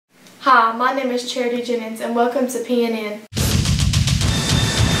Hi, my name is Charity Jennings and welcome to PNN.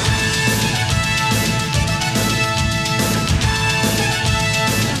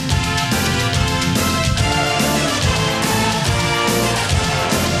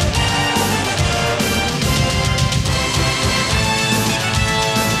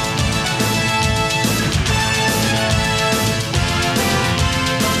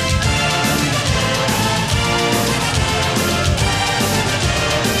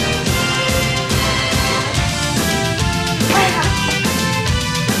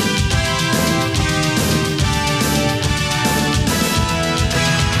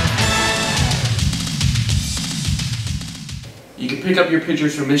 You can pick up your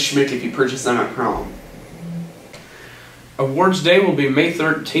pictures from Ms. Schmick if you purchase them at prom. Awards Day will be May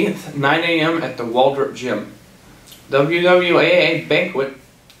 13th, 9 a.m. at the Waldrop Gym. WWAA Banquet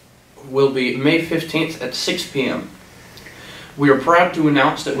will be May 15th at 6 p.m. We are proud to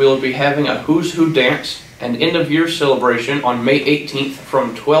announce that we will be having a Who's Who dance and end-of-year celebration on May 18th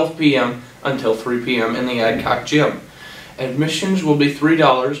from 12 p.m. until 3 p.m. in the Adcock Gym. Admissions will be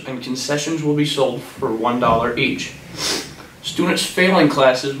 $3 and concessions will be sold for $1 each. Students failing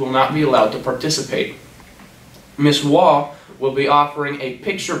classes will not be allowed to participate. Ms. Waugh will be offering a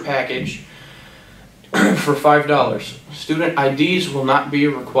picture package for $5. Student IDs will not be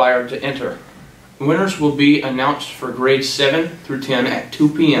required to enter. Winners will be announced for grades 7 through 10 at 2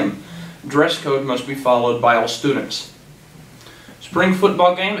 p.m. Dress code must be followed by all students. Spring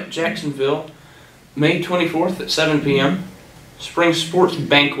football game at Jacksonville, May 24th at 7 p.m. Spring sports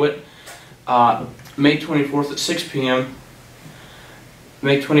banquet, May 24th at 6 p.m.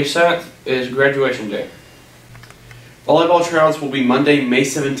 May 27th is graduation day. Volleyball tryouts will be Monday, May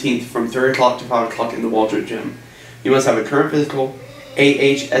 17th from 3 o'clock to 5 o'clock in the Waldrop Gym. You must have a current physical,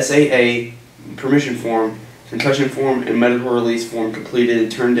 AHSAA permission form, concussion form, and medical release form completed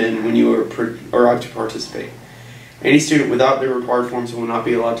and turned in when you arrive to participate. Any student without the required forms will not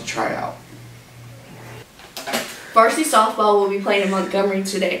be allowed to try out. Varsity softball will be playing in Montgomery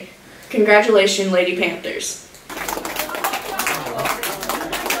today. Congratulations, Lady Panthers.